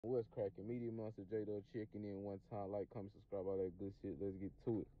What's cracking? Media Monster J-Dub checking in one time. Like, comment, subscribe, all that good shit. Let's get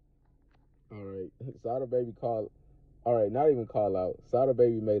to it. All right. Sadababy call. All right, not even call out.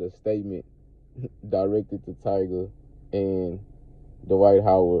 Sadababy made a statement directed to Tyga and Dwight. You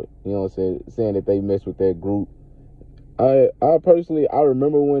know what I'm saying that they messed with that group. I personally, I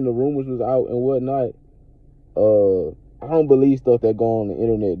remember when the rumors was out and whatnot. I don't believe stuff that go on the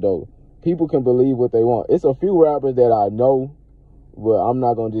internet though. People can believe what they want. It's a few rappers that I know, but I'm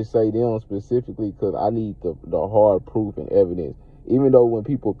not gonna just say them specifically because I need the hard proof and evidence. Even though when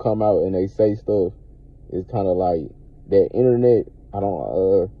people come out and they say stuff, it's kind of like that internet. I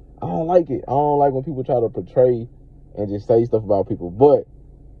don't like it. I don't like when people try to portray and just say stuff about people. But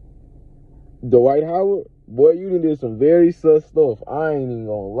Dwight Howard, boy, you done did some very sus stuff. I ain't even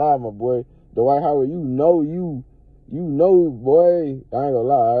gonna lie, my boy. Dwight Howard, you know, boy. I ain't gonna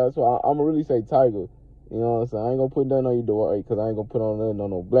lie. That's why I'm gonna really say Tyga. You know what I'm saying? I ain't gonna put nothing on you, Dwight, because I ain't gonna put on nothing on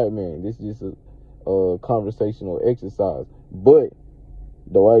no black man. This is just a conversational exercise. But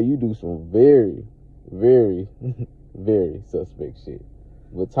Dwight, you do some very, very, very suspect shit.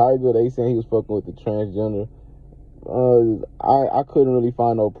 But Tyga, they saying he was fucking with the transgender. I couldn't really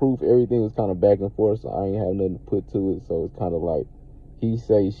find no proof. Everything was kind of back and forth, so I ain't have nothing to put to it. So it's kind of like he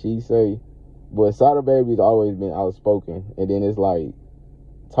say, she say. But sadababy's always been outspoken, and then it's like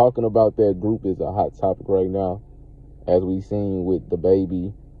talking about that group is a hot topic right now, as we seen with the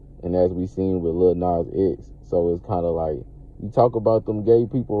baby, and as we seen with Lil Nas X. So it's kind of like you talk about them gay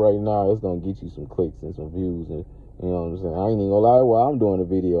people right now, it's gonna get you some clicks and some views, and you know what I'm saying. I ain't even gonna lie while I'm doing the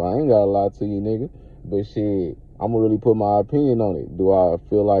video. I ain't gotta lie to you, nigga. But shit, I'm gonna really put my opinion on it. Do I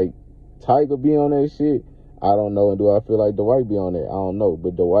feel like Tyga be on that shit? I don't know. And do I feel like Dwight be on that? I don't know.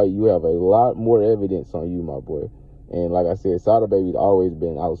 But Dwight, you have a lot more evidence on you, my boy. And like I said, Sadababy's always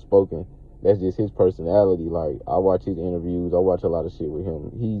been outspoken. That's just his personality. Like, I watch his interviews. I watch a lot of shit with him.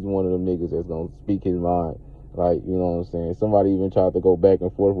 He's one of them niggas that's gonna speak his mind. Like, you know what I'm saying? Somebody even tried to go back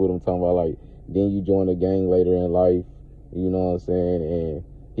and forth with him, talking about, like, then you join a gang later in life. You know what I'm saying? And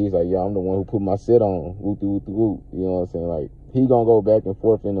he's like, yeah, I'm the one who put my set on. Whoop. You know what I'm saying? Like, he gonna go back and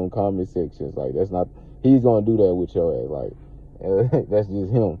forth in them comment sections. Like, that's not... He's gonna do that with your ass. Like, that's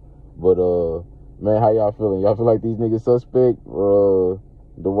just him. But, man, how y'all feeling? Y'all feel like these niggas suspect?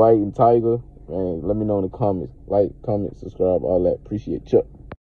 Dwight and Tyga? Man, let me know in the comments. Like, comment, subscribe, all that. Appreciate you.